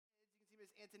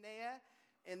Antonia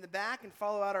in the back and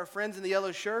follow out our friends in the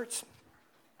yellow shirts.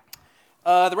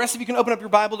 The rest of you can open up your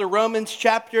Bible to Romans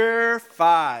chapter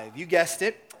 5. You guessed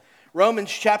it.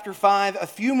 Romans chapter 5. A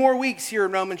few more weeks here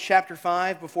in Romans chapter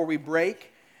 5 before we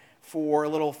break for a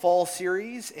little fall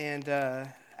series and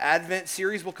Advent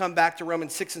series. We'll come back to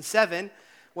Romans 6 and 7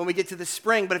 when we get to the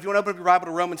spring. But if you want to open up your Bible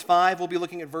to Romans 5, we'll be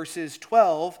looking at verses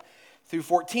 12 through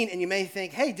 14. And you may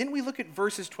think, hey, didn't we look at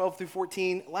verses 12 through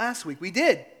 14 last week? We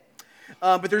did.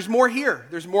 But there's more here.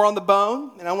 There's more on the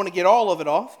bone, and I want to get all of it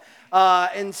off.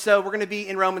 And so we're going to be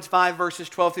in Romans 5, verses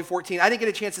 12 through 14. I didn't get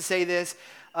a chance to say this,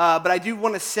 but I do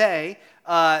want to say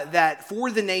that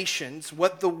For the Nations,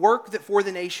 what the work that For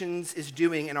the Nations is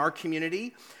doing in our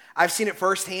community, I've seen it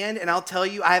firsthand, and I'll tell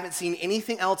you, I haven't seen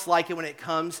anything else like it when it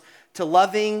comes to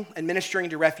loving and ministering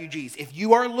to refugees. If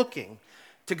you are looking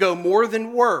to go more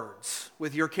than words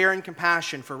with your care and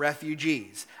compassion for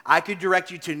refugees, I could direct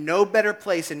you to no better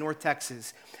place in North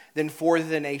Texas than For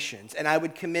the Nations. And I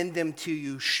would commend them to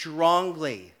you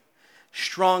strongly,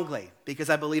 because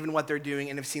I believe in what they're doing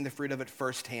and have seen the fruit of it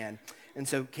firsthand. And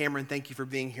so, Cameron, thank you for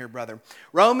being here, brother.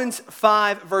 Romans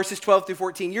 5, verses 12 through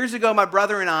 14. Years ago, my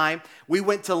brother and I, we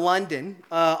went to London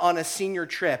on a senior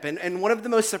trip. And one of the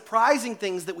most surprising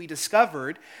things that we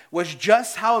discovered was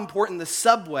just how important the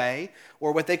subway,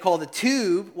 or what they call the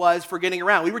tube, was for getting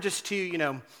around. We were just two,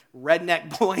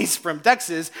 redneck boys from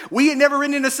Texas. We had never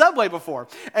ridden in a subway before.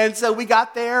 And so we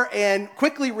got there and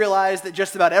quickly realized that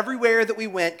just about everywhere that we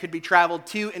went could be traveled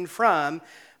to and from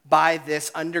by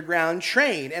this underground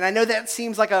train. And I know that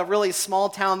seems like a really small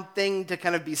town thing to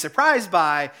kind of be surprised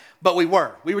by, but we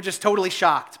were. We were just totally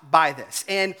shocked by this.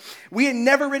 And we had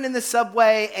never ridden in the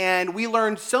subway, and we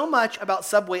learned so much about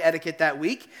subway etiquette that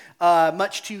week,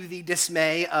 much to the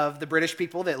dismay of the British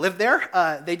people that lived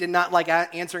there. They did not like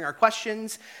answering our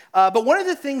questions. But one of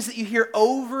the things that you hear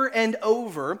over and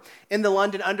over in the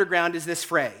London Underground is this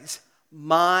phrase: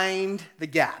 mind the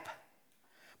gap.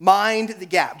 Mind the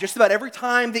gap. Just about every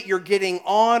time that you're getting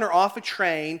on or off a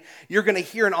train, you're going to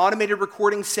hear an automated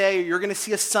recording say, or you're going to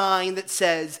see a sign that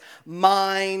says,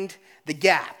 mind the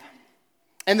gap.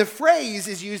 And the phrase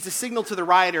is used to signal to the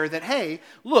rider that, hey,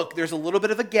 look, there's a little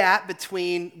bit of a gap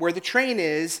between where the train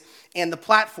is and the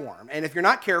platform. And if you're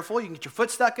not careful, you can get your foot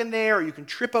stuck in there, or you can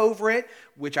trip over it,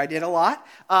 which I did a lot.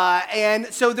 And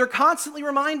so they're constantly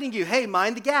reminding you, hey,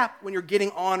 mind the gap when you're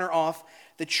getting on or off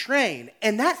the train.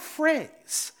 And that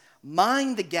phrase,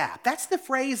 mind the gap, that's the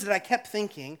phrase that I kept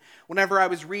thinking whenever I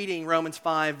was reading Romans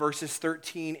 5, verses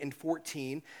 13 and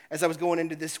 14 as I was going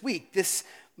into this week. This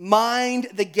mind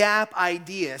the gap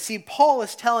idea. See, Paul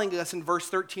is telling us in verse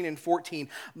 13 and 14,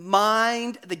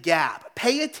 mind the gap.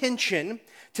 Pay attention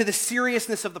to the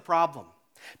seriousness of the problem.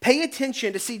 Pay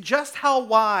attention to see just how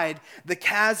wide the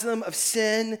chasm of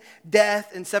sin,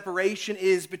 death, and separation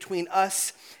is between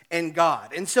us and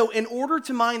God. And so in order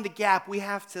to mind the gap, we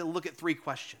have to look at three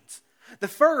questions. The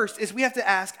first is we have to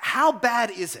ask, how bad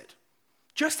is it?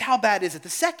 Just how bad is it? The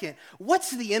second,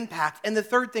 what's the impact? And the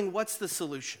third thing, what's the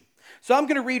solution? So I'm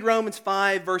going to read Romans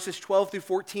 5, verses 12 through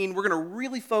 14. We're going to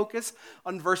really focus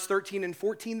on verse 13 and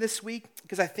 14 this week,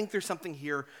 because I think there's something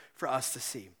here for us to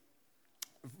see.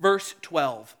 Verse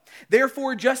 12,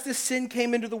 therefore, just as sin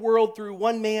came into the world through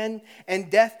one man, and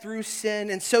death through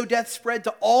sin, and so death spread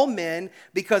to all men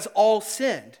because all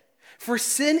sinned. For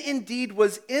sin indeed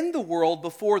was in the world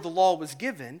before the law was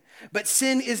given, but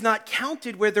sin is not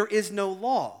counted where there is no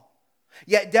law.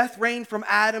 Yet death reigned from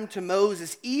Adam to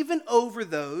Moses, even over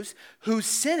those whose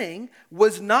sinning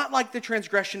was not like the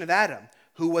transgression of Adam,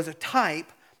 who was a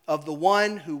type of the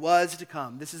one who was to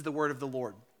come. This is the word of the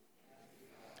Lord.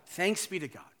 Thanks be to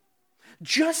God.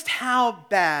 Just how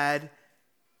bad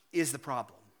is the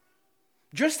problem?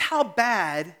 Just how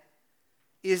bad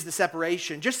is the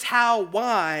separation? Just how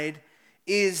wide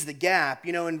is the gap?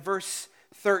 In verse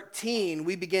 13,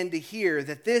 we begin to hear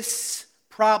that this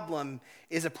problem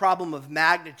is a problem of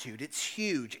magnitude. It's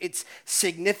huge. It's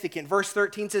significant. Verse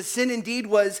 13 says, sin indeed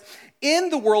was in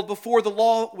the world before the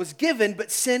law was given,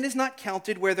 but sin is not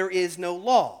counted where there is no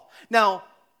law. Now,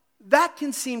 that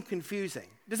can seem confusing.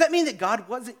 Does that mean that God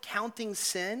wasn't counting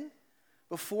sin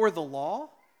before the law?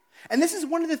 And this is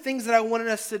one of the things that I wanted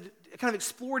us to kind of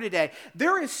explore today.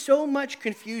 There is so much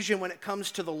confusion when it comes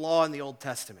to the law in the Old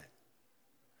Testament.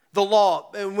 The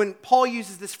law, and when Paul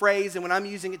uses this phrase and when I'm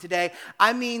using it today,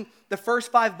 I mean the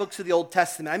first 5 books of the Old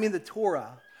Testament. I mean the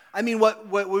Torah. I mean what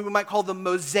we might call the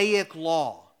Mosaic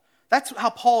law. That's how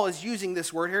Paul is using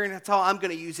this word here, and that's how I'm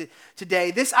going to use it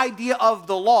today. This idea of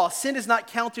the law, sin is not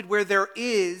counted where there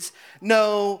is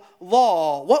no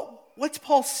law. What's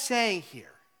Paul saying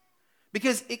here?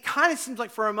 Because it kind of seems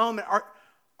like for a moment,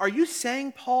 Are you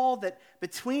saying, Paul, that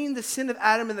between the sin of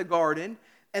Adam in the garden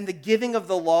and the giving of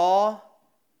the law,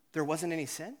 there wasn't any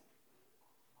sin?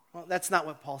 Well, that's not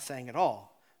what Paul's saying at all.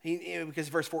 Because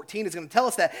verse 14 is going to tell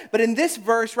us that. But in this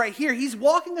verse right here, he's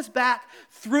walking us back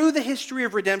through the history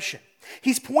of redemption.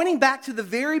 He's pointing back to the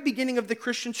very beginning of the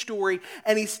Christian story,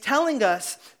 and he's telling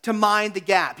us to mind the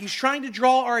gap. He's trying to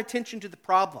draw our attention to the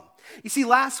problem. You see,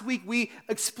 last week we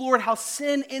explored how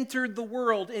sin entered the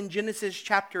world in Genesis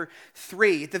chapter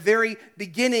 3. At the very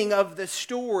beginning of the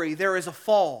story, there is a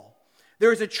fall.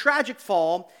 There is a tragic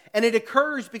fall, and it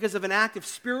occurs because of an act of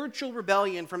spiritual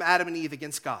rebellion from Adam and Eve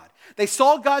against God. They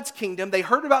saw God's kingdom, they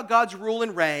heard about God's rule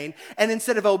and reign, and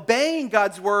instead of obeying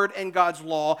God's word and God's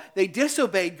law, they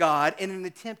disobeyed God in an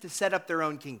attempt to set up their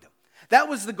own kingdom. That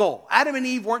was the goal. Adam and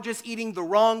Eve weren't just eating the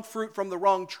wrong fruit from the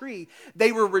wrong tree.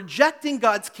 They were rejecting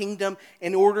God's kingdom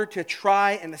in order to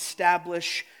try and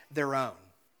establish their own.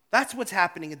 That's what's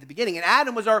happening at the beginning. And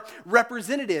Adam was our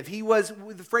representative. He was,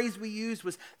 the phrase we used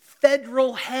was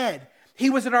federal head. He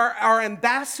was our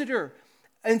ambassador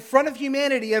in front of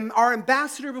humanity, and our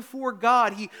ambassador before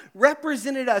God. He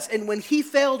represented us, and when he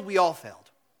failed, we all failed.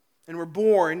 And we're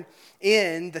born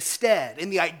in the stead, in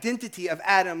the identity of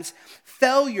Adam's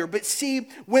failure. But see,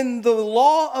 when the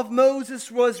law of Moses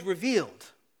was revealed,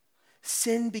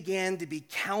 sin began to be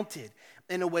counted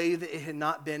in a way that it had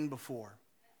not been before.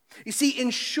 You see,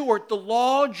 in short, the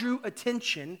law drew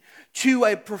attention to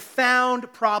a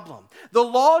profound problem. The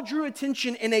law drew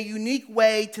attention in a unique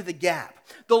way to the gap.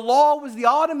 The law was the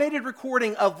automated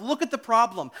recording of look at the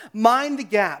problem, mind the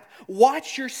gap,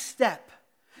 watch your step.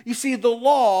 You see, the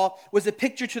law was a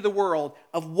picture to the world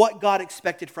of what God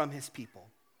expected from his people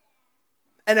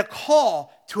and a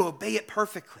call to obey it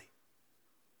perfectly.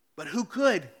 But who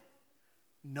could?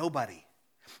 Nobody.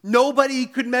 Nobody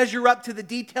could measure up to the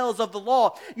details of the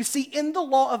law. You see, in the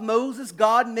law of Moses,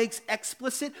 God makes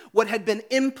explicit what had been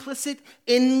implicit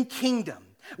in kingdom,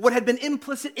 what had been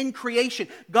implicit in creation.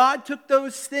 God took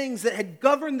those things that had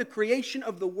governed the creation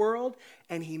of the world,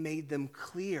 and he made them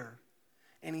clear.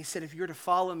 And he said, if you're to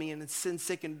follow me in a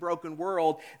sin-sick and broken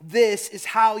world, this is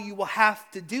how you will have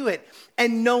to do it.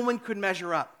 And no one could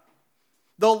measure up.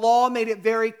 The law made it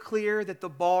very clear that the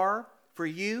bar for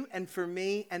you and for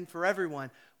me and for everyone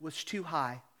was too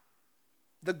high.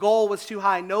 The goal was too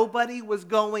high. Nobody was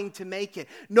going to make it.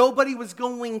 Nobody was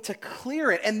going to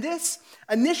clear it. And this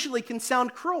initially can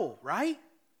sound cruel, right?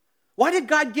 Why did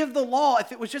God give the law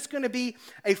if it was just going to be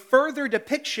a further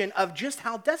depiction of just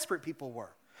how desperate people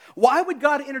were? Why would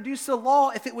God introduce the law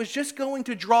if it was just going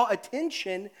to draw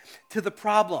attention to the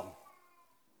problem?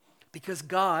 Because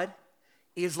God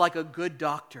is like a good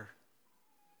doctor.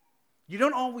 You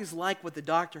don't always like what the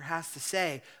doctor has to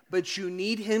say, but you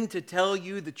need him to tell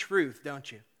you the truth,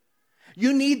 don't you?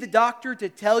 You need the doctor to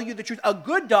tell you the truth. A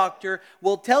good doctor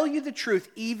will tell you the truth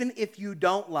even if you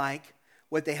don't like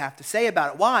what they have to say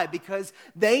about it. Why? Because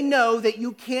they know that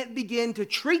you can't begin to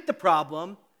treat the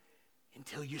problem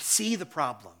until you see the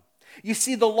problem. You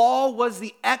see, the law was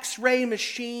the X-ray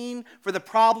machine for the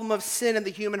problem of sin in the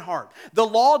human heart. The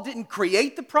law didn't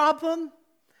create the problem,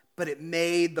 but it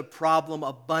made the problem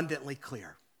abundantly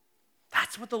clear.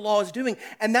 That's what the law is doing.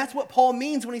 And that's what Paul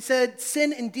means when he said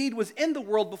sin indeed was in the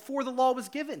world before the law was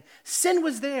given. Sin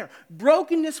was there.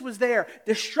 Brokenness was there.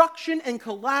 Destruction and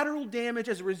collateral damage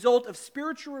as a result of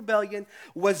spiritual rebellion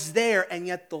was there. And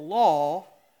yet the law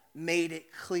made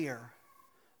it clear.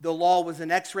 The law was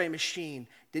an X-ray machine.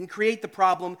 Didn't create the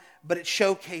problem, but it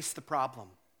showcased the problem.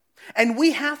 And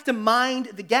we have to mind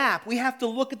the gap. We have to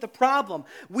look at the problem.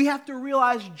 We have to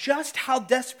realize just how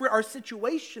desperate our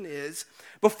situation is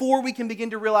before we can begin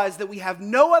to realize that we have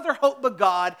no other hope but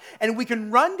God, and we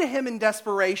can run to him in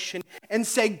desperation and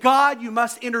say, God, you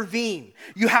must intervene.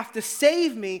 You have to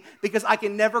save me because I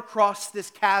can never cross this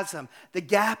chasm. The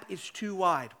gap is too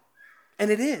wide.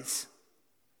 And it is.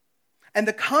 And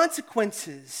the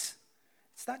consequences,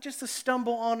 it's not just a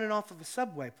stumble on and off of a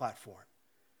subway platform.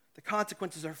 The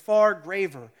consequences are far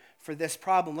graver for this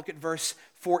problem. Look at verse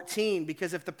 14,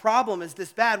 because if the problem is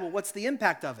this bad, well, what's the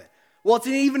impact of it? Well, it's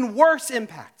an even worse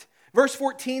impact. Verse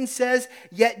 14 says,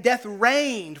 yet death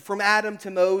reigned from Adam to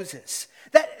Moses.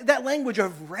 That language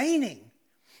of reigning.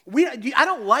 I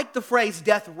don't like the phrase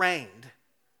death reigned.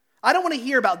 I don't want to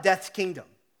hear about death's kingdom.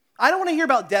 I don't want to hear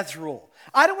about death's rule.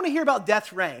 I don't want to hear about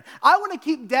death's reign. I want to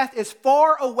keep death as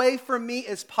far away from me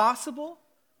as possible.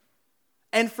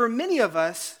 And for many of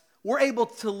us, we're able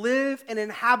to live and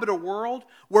inhabit a world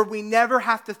where we never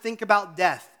have to think about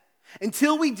death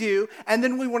until we do, and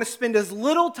then we want to spend as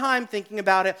little time thinking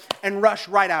about it and rush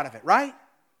right out of it, right?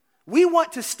 We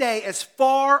want to stay as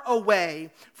far away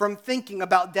from thinking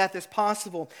about death as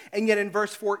possible. And yet in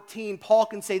verse 14, Paul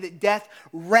can say that death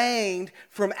reigned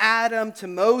from Adam to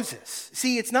Moses.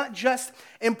 See, it's not just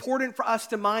important for us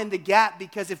to mind the gap,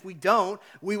 because if we don't,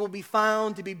 we will be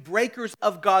found to be breakers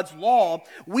of God's law.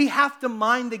 We have to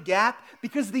mind the gap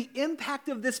because the impact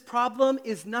of this problem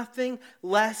is nothing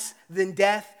less than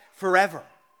death forever.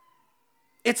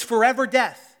 It's forever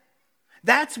death.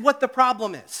 That's what the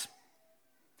problem is.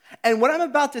 And what I'm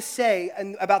about to say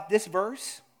about this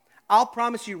verse, I'll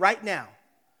promise you right now,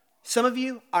 some of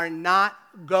you are not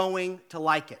going to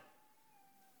like it.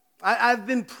 I've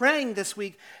been praying this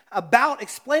week about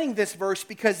explaining this verse,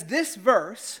 because this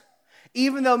verse,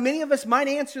 even though many of us might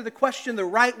answer the question the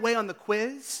right way on the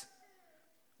quiz,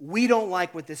 we don't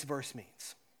like what this verse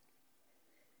means.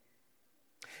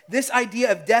 This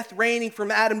idea of death reigning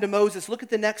from Adam to Moses, look at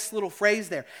the next little phrase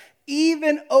there.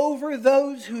 Even over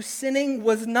those whose sinning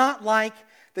was not like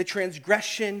the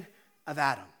transgression of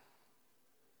Adam.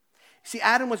 See,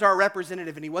 Adam was our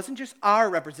representative, and he wasn't just our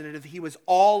representative, he was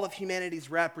all of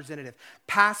humanity's representative,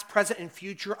 past, present, and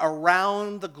future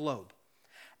around the globe.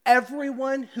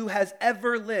 Everyone who has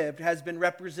ever lived has been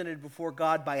represented before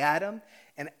God by Adam,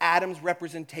 and Adam's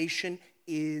representation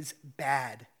is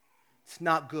bad. It's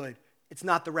not good. It's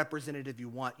not the representative you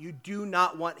want. You do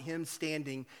not want him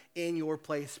standing in your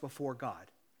place before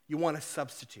God. You want a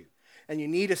substitute, and you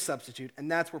need a substitute, and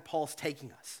that's where Paul's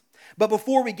taking us. But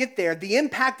before we get there, the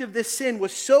impact of this sin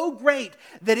was so great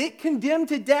that it condemned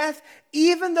to death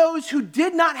even those who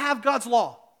did not have God's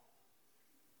law.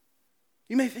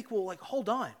 You may think, well, hold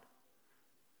on.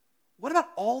 What about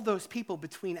all those people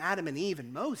between Adam and Eve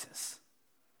and Moses?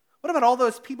 What about all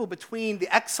those people between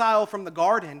the exile from the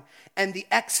garden and the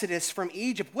exodus from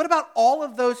Egypt? What about all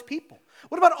of those people?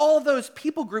 What about all of those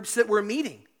people groups that we're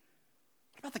meeting?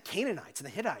 What about the Canaanites and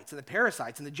the Hittites and the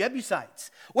Perizzites and the Jebusites?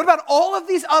 What about all of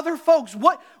these other folks?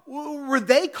 What were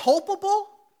they culpable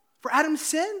for Adam's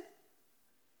sin?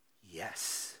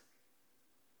 Yes.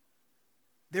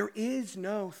 There is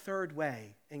no third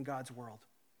way in God's world.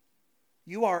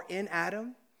 You are in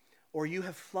Adam, or you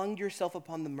have flung yourself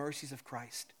upon the mercies of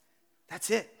Christ. That's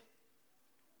it.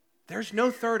 There's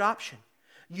no third option.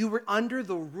 You were under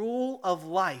the rule of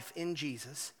life in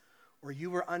Jesus, or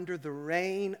you were under the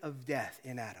reign of death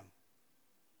in Adam.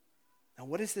 Now,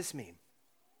 what does this mean?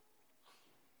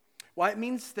 Well, it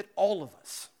means that all of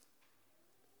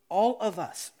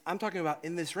us, I'm talking about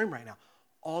in this room right now,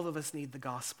 all of us need the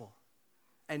gospel,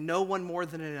 and no one more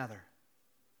than another.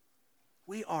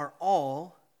 We are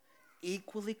all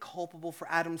equally culpable for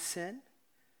Adam's sin.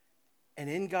 And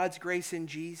in God's grace in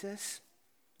Jesus,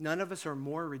 none of us are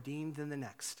more redeemed than the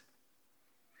next.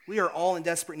 We are all in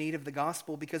desperate need of the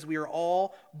gospel because we are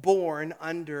all born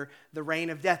under the reign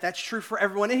of death. That's true for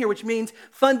everyone in here, which means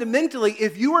fundamentally,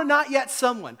 if you are not yet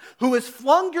someone who has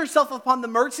flung yourself upon the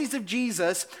mercies of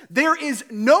Jesus, there is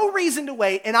no reason to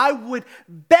wait. And I would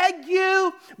beg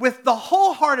you with the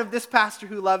whole heart of this pastor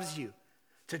who loves you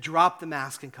to drop the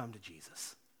mask and come to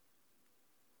Jesus.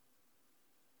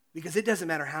 Because it doesn't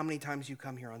matter how many times you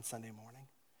come here on Sunday morning.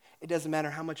 It doesn't matter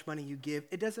how much money you give.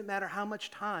 It doesn't matter how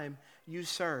much time you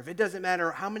serve. It doesn't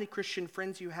matter how many Christian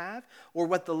friends you have or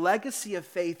what the legacy of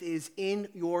faith is in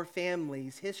your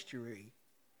family's history.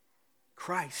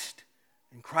 Christ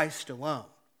and Christ alone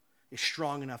is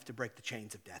strong enough to break the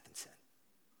chains of death and sin.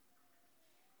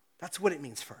 That's what it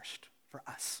means first for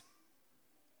us.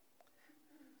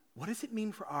 What does it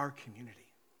mean for our community?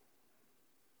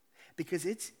 Because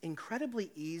it's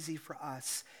incredibly easy for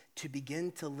us to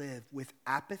begin to live with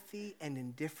apathy and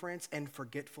indifference and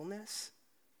forgetfulness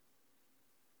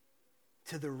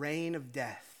to the reign of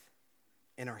death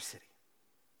in our city.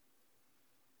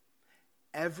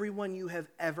 Everyone you have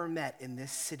ever met in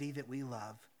this city that we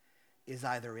love is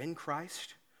either in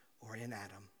Christ or in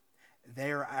Adam.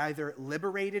 They are either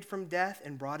liberated from death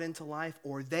and brought into life,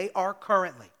 or they are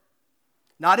currently,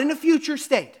 not in a future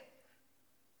state,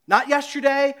 not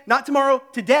yesterday, not tomorrow,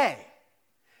 today.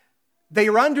 They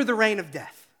are under the reign of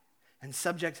death and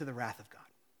subject to the wrath of God.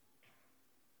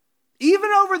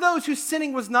 Even over those whose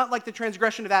sinning was not like the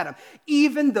transgression of Adam.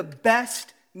 Even the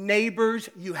best neighbors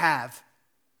you have.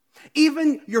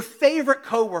 Even your favorite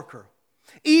coworker.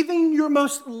 Even your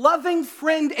most loving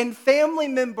friend and family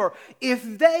member,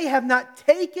 if they have not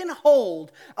taken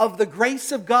hold of the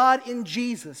grace of God in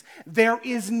Jesus, there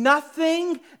is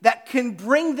nothing that can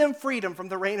bring them freedom from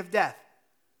the reign of death.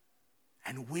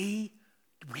 And we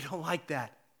don't like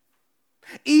that.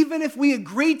 Even if we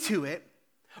agree to it,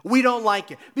 we don't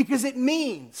like it. Because it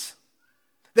means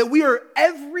that we are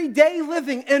every day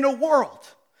living in a world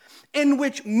in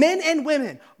which men and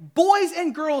women, boys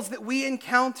and girls that we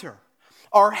encounter,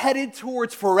 are headed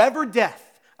towards forever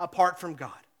death apart from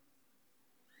God.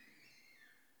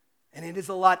 And it is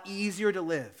a lot easier to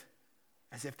live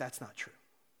as if that's not true.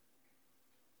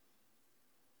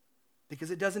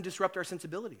 Because it doesn't disrupt our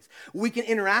sensibilities. We can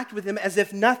interact with him as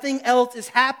if nothing else is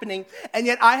happening, and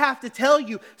yet I have to tell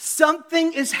you,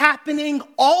 something is happening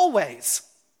always.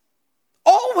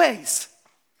 Always.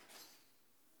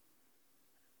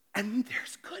 And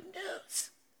there's good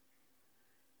news.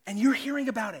 And you're hearing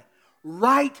about it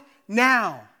right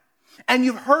now. And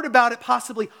you've heard about it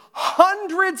possibly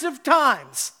hundreds of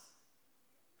times.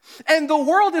 And the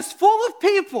world is full of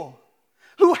people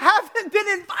who haven't been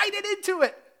invited into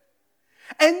it.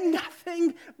 And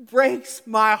nothing breaks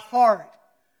my heart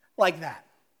like that.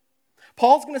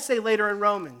 Paul's going to say later in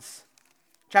Romans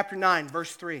chapter 9,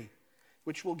 verse 3,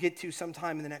 which we'll get to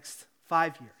sometime in the next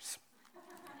 5 years.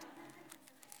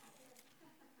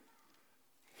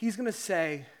 He's going to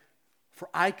say, "For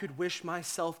I could wish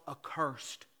myself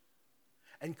accursed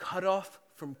and cut off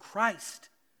from Christ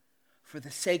for the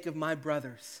sake of my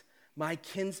brothers, my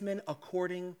kinsmen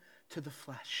according to the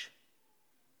flesh."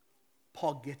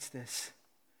 Paul gets this.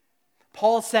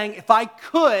 Paul's saying, if I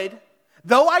could,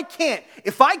 though I can't,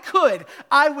 if I could,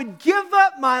 I would give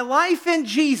up my life in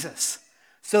Jesus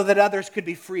so that others could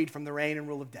be freed from the reign and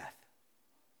rule of death.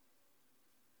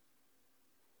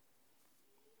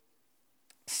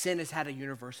 Sin has had a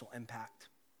universal impact.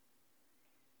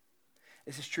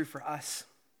 This is true for us.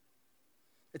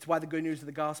 It's why the good news of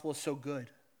the gospel is so good.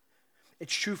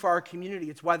 It's true for our community.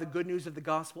 It's why the good news of the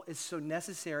gospel is so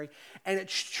necessary. And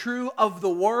it's true of the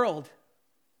world.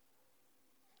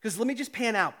 Because let me just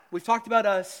pan out. We've talked about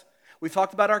us. We've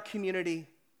talked about our community.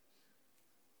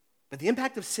 But the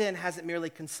impact of sin hasn't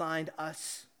merely consigned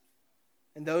us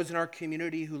and those in our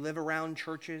community who live around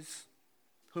churches,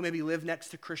 who maybe live next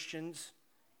to Christians.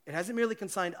 It hasn't merely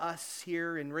consigned us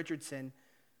here in Richardson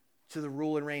to the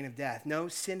rule and reign of death. No,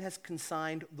 sin has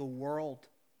consigned the world.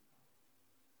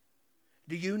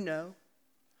 Do you know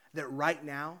that right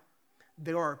now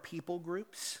there are people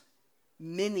groups,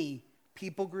 many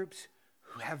people groups,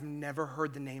 who have never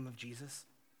heard the name of Jesus?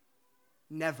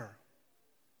 Never.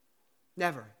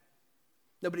 Never.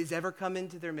 Nobody's ever come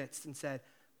into their midst and said,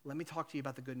 "Let me talk to you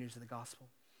about the good news of the gospel."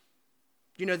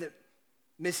 Do you know that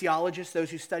missiologists, those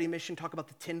who study mission, talk about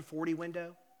the 1040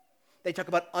 window? They talk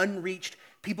about unreached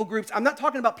people groups. I'm not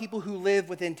talking about people who live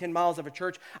within 10 miles of a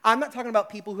church. I'm not talking about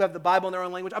people who have the Bible in their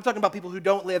own language. I'm talking about people who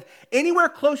don't live anywhere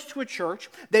close to a church.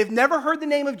 They've never heard the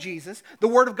name of Jesus. The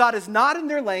Word of God is not in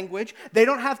their language. They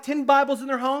don't have 10 Bibles in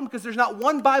their home because there's not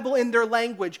one Bible in their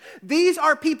language. These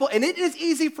are people, and it is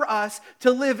easy for us to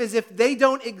live as if they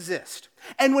don't exist.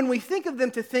 And when we think of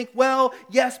them, to think, well,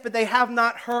 yes, but they have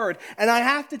not heard. And I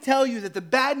have to tell you that the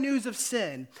bad news of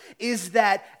sin is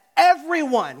that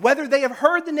everyone, whether they have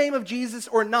heard the name of Jesus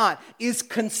or not, is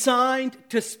consigned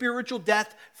to spiritual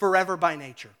death forever by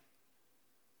nature.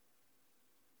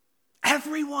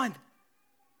 Everyone.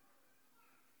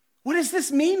 What does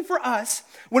this mean for us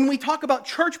when we talk about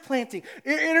church planting,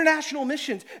 international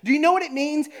missions? Do you know what it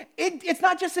means? It's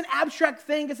not just an abstract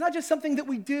thing. It's not just something that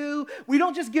we do. We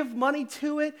don't just give money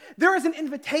to it. There is an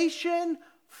invitation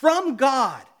from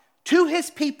God to his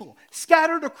people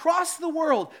scattered across the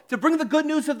world to bring the good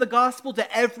news of the gospel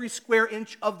to every square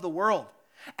inch of the world.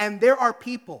 And there are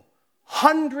people,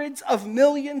 hundreds of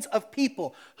millions of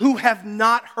people, who have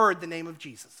not heard the name of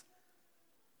Jesus.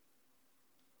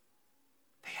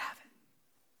 They haven't.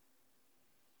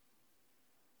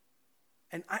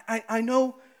 And I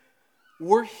know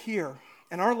we're here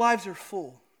and our lives are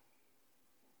full.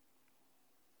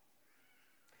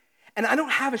 And I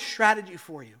don't have a strategy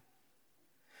for you.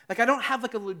 Like, I don't have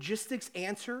like a logistics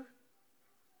answer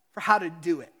for how to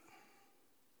do it.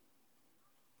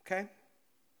 Okay?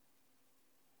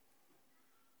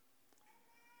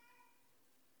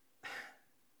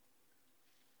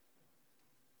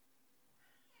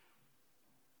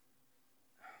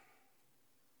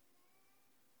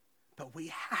 But we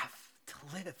have to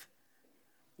live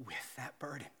with that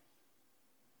burden.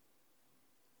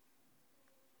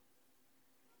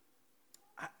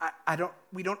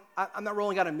 I'm not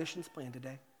rolling out a missions plan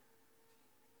today.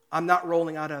 I'm not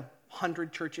rolling out a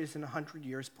 100 churches in 100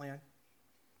 years plan.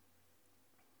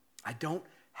 I don't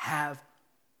have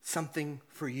something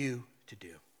for you to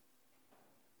do.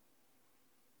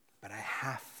 But I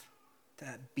have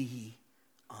to be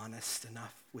honest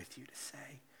enough with you to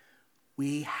say,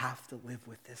 we have to live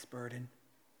with this burden,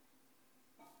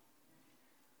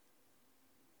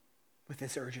 with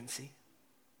this urgency.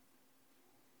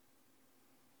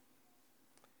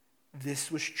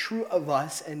 This was true of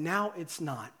us, and now it's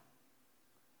not.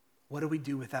 what do we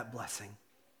do with that blessing?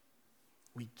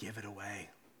 We give it away.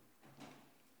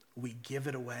 We give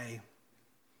it away.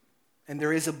 And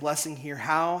there is a blessing here.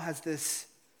 How has this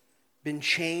been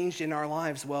changed in our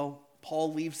lives? Well,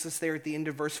 Paul leaves us there at the end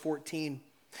of verse 14.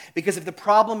 Because if the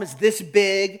problem is this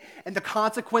big and the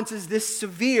consequences this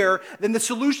severe, then the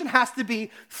solution has to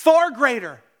be far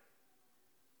greater.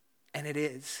 And it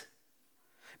is.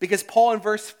 Because Paul in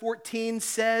verse 14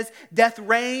 says, death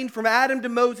reigned from Adam to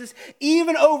Moses,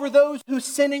 even over those whose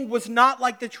sinning was not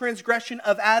like the transgression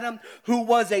of Adam, who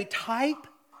was a type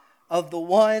of the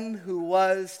one who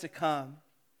was to come.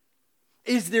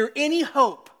 Is there any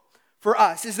hope for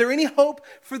us? Is there any hope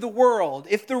for the world?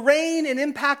 If the reign and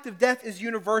impact of death is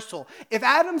universal, if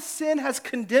Adam's sin has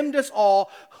condemned us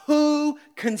all, who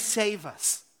can save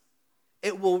us?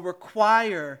 It will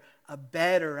require a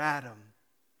better Adam.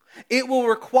 It will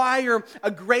require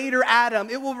a greater Adam.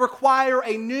 It will require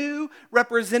a new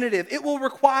representative. It will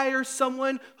require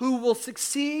someone who will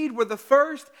succeed where the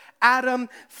first Adam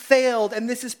failed. And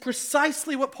this is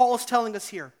precisely what Paul is telling us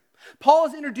here. Paul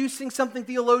is introducing something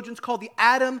theologians call the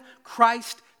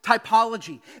Adam-Christ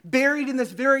typology. Buried in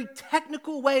this very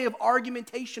technical way of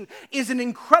argumentation is an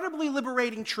incredibly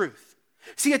liberating truth.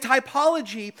 See, a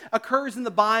typology occurs in the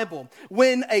Bible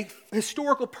when a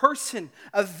historical person,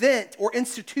 event, or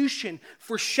institution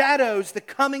foreshadows the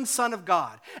coming Son of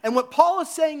God. And what Paul is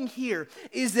saying here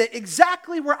is that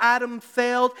exactly where Adam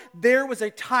failed, there was a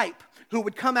type who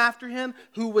would come after him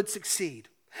who would succeed.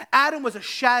 Adam was a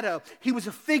shadow. He was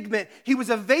a figment. He was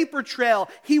a vapor trail.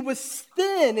 He was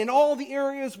thin in all the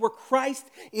areas where Christ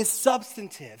is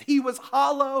substantive. He was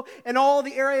hollow in all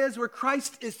the areas where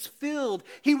Christ is filled.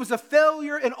 He was a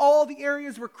failure in all the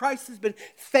areas where Christ has been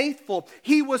faithful.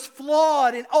 He was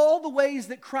flawed in all the ways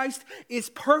that Christ is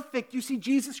perfect. You see,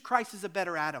 Jesus Christ is a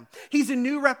better Adam. He's a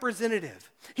new representative.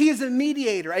 He is a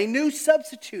mediator, a new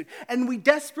substitute, and we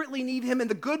desperately need him. And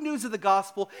the good news of the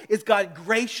gospel is God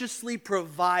graciously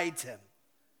provides him.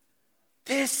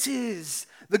 This is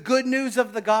the good news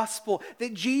of the gospel,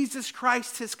 that Jesus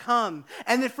Christ has come,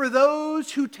 and that for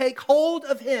those who take hold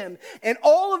of him and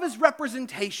all of his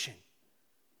representation,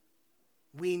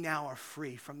 we now are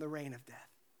free from the reign of death.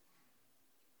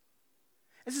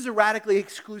 This is a radically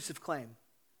exclusive claim.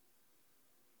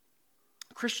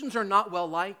 Christians are not well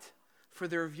liked for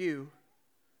their view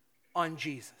on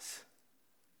Jesus.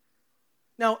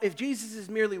 Now, if Jesus is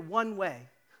merely one way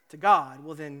to God,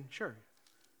 well then, sure.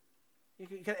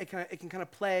 It can kind of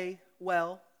play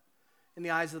well in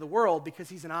the eyes of the world because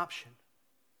he's an option.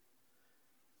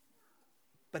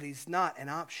 But he's not an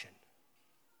option.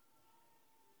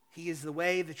 He is the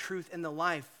way, the truth, and the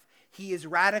life. He is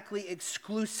radically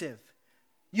exclusive.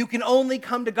 You can only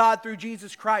come to God through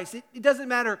Jesus Christ. It doesn't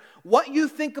matter what you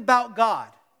think about God.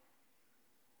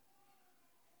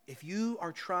 If you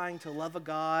are trying to love a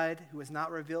God who has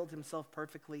not revealed himself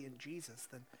perfectly in Jesus,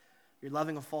 then you're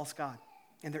loving a false God,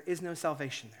 and there is no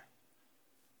salvation there.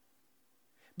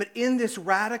 But in this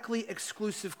radically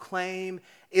exclusive claim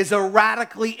is a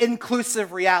radically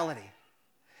inclusive reality,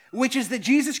 which is that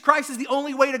Jesus Christ is the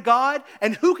only way to God,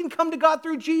 and who can come to God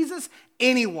through Jesus?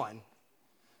 Anyone.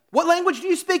 What language do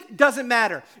you speak? Doesn't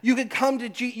matter. You can come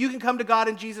to God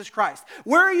in Jesus Christ.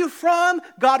 Where are you from?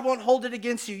 God won't hold it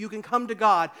against you. You can come to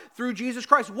God through Jesus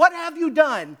Christ. What have you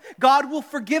done? God will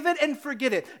forgive it and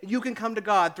forget it. You can come to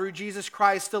God through Jesus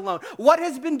Christ alone. What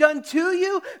has been done to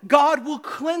you? God will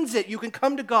cleanse it. You can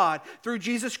come to God through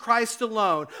Jesus Christ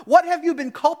alone. What have you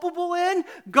been culpable in?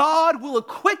 God will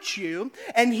acquit you,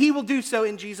 and he will do so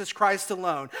in Jesus Christ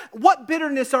alone. What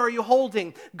bitterness are you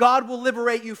holding? God will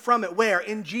liberate you from it. Where?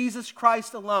 In Jesus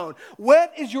Christ alone.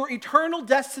 What is your eternal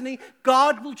destiny?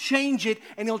 God will change it,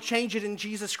 and he'll change it in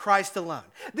Jesus Christ alone.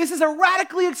 This is a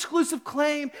radically exclusive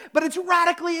claim, but it's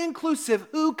radically inclusive.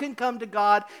 Who can come to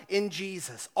God in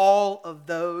Jesus? All of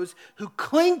those who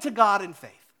cling to God in faith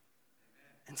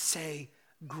and say,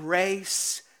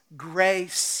 grace,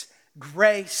 grace,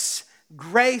 grace,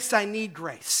 grace, I need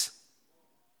grace.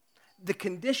 The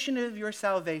condition of your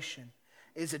salvation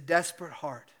is a desperate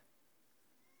heart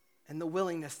and the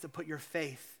willingness to put your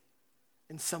faith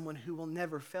in someone who will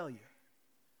never fail you.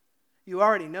 You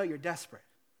already know you're desperate.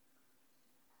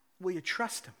 Will you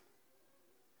trust him?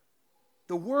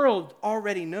 The world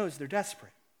already knows they're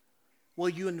desperate. Will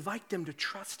you invite them to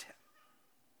trust him?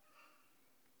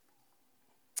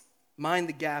 Mind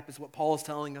the gap is what Paul is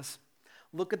telling us.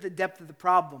 Look at the depth of the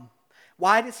problem.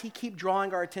 Why does he keep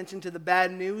drawing our attention to the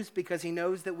bad news? Because he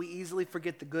knows that we easily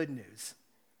forget the good news.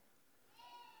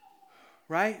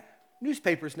 Right?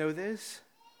 Newspapers know this.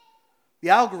 The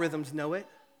algorithms know it.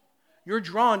 You're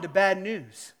drawn to bad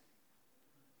news.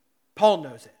 Paul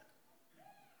knows it.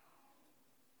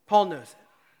 Paul knows it.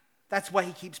 That's why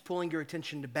he keeps pulling your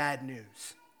attention to bad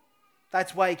news.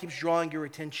 That's why he keeps drawing your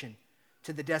attention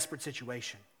to the desperate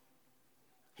situation.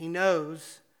 He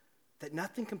knows that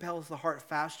nothing compels the heart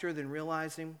faster than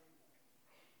realizing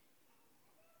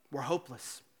we're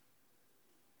hopeless.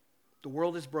 The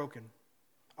world is broken.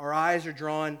 Our eyes are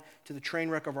drawn to the train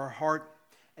wreck of our heart,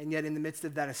 and yet in the midst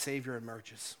of that, a Savior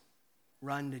emerges.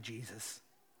 Run to Jesus.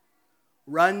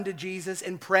 Run to Jesus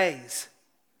in praise.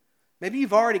 Maybe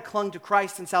you've already clung to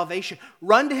Christ in salvation.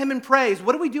 Run to him in praise.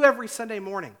 What do we do every Sunday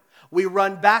morning? We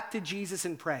run back to Jesus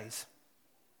in praise.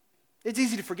 It's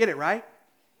easy to forget it, right?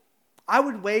 I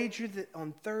would wager that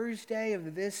on Thursday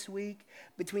of this week,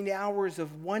 between the hours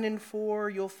of 1 and 4,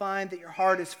 you'll find that your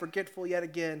heart is forgetful yet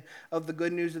again of the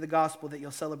good news of the gospel that you'll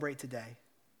celebrate today.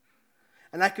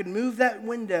 And I could move that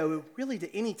window really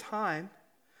to any time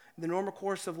in the normal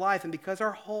course of life. And because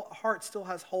our whole heart still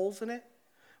has holes in it,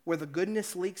 where the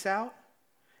goodness leaks out,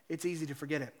 it's easy to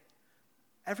forget it.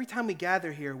 Every time we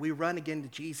gather here, we run again to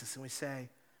Jesus and we say,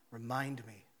 remind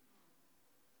me.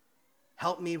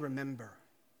 Help me remember.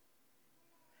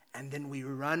 And then we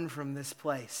run from this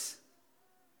place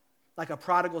like a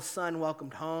prodigal son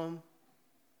welcomed home,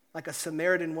 like a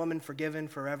Samaritan woman forgiven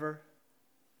forever.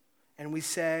 And we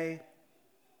say,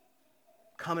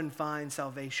 come and find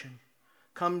salvation.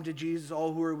 Come to Jesus,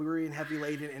 all who are weary and heavy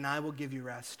laden, and I will give you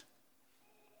rest.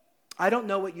 I don't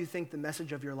know what you think the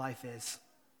message of your life is,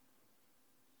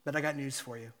 but I got news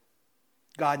for you.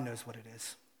 God knows what it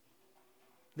is.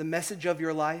 The message of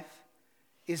your life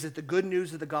is that the good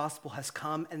news of the gospel has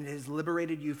come and it has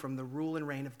liberated you from the rule and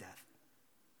reign of death.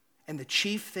 And the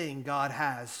chief thing God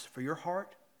has for your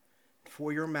heart,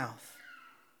 for your mouth,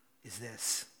 is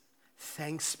this: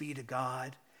 thanks be to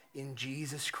God in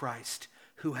Jesus Christ,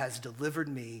 who has delivered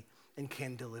me and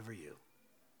can deliver you.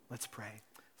 Let's pray.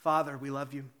 Father, we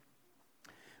love you.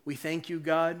 We thank you,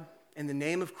 God, in the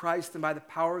name of Christ and by the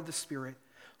power of the Spirit,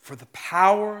 for the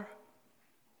power,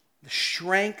 the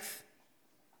strength,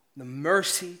 the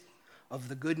mercy of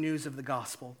the good news of the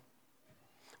gospel.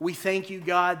 We thank you,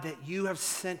 God, that you have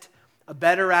sent a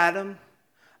better Adam,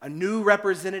 a new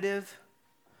representative,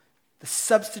 the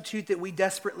substitute that we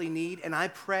desperately need. And I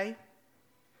pray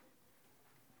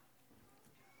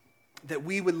that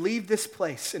we would leave this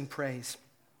place in praise,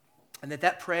 and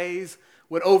that praise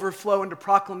would overflow into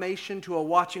proclamation to a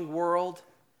watching world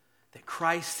that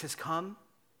Christ has come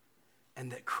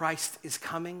and that Christ is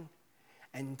coming,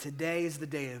 and today is the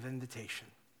day of invitation.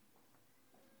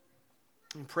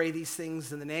 And pray these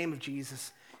things in the name of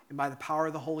Jesus and by the power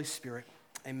of the Holy Spirit.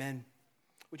 Amen.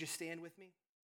 Would you stand with me?